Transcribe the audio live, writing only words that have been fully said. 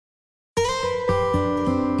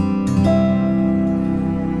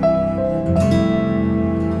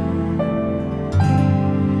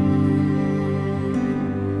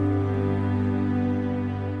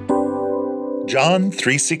John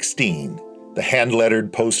 3:16, the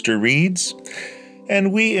hand-lettered poster reads,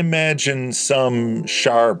 and we imagine some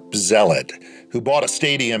sharp zealot who bought a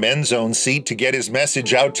stadium end zone seat to get his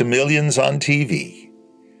message out to millions on TV.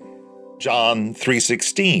 John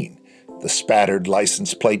 3:16, the spattered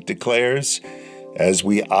license plate declares, as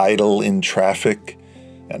we idle in traffic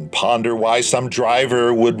and ponder why some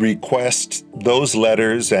driver would request those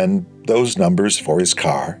letters and those numbers for his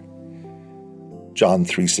car. John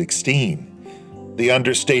 3:16, the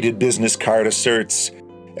understated business card asserts,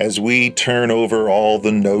 as we turn over all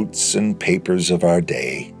the notes and papers of our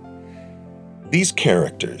day. These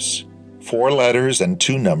characters, 4 letters and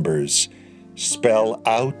 2 numbers, spell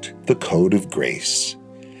out the code of grace.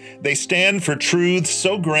 They stand for truths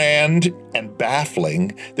so grand and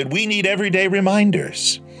baffling that we need everyday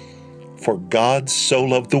reminders. For God so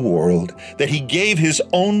loved the world that he gave his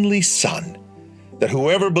only Son, that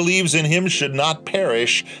whoever believes in him should not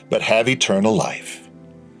perish but have eternal life.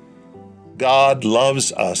 God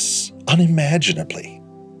loves us unimaginably.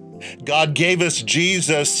 God gave us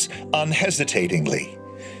Jesus unhesitatingly.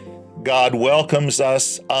 God welcomes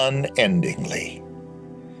us unendingly.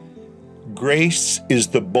 Grace is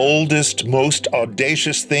the boldest, most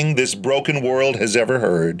audacious thing this broken world has ever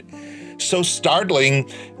heard. So startling,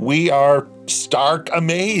 we are stark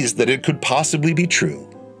amazed that it could possibly be true.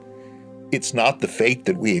 It's not the fate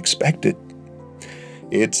that we expected.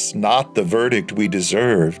 It's not the verdict we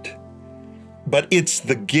deserved. But it's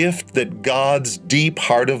the gift that God's deep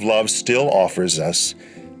heart of love still offers us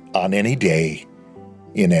on any day,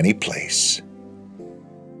 in any place.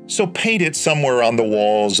 So paint it somewhere on the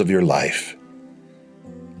walls of your life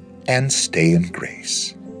and stay in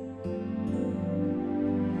grace.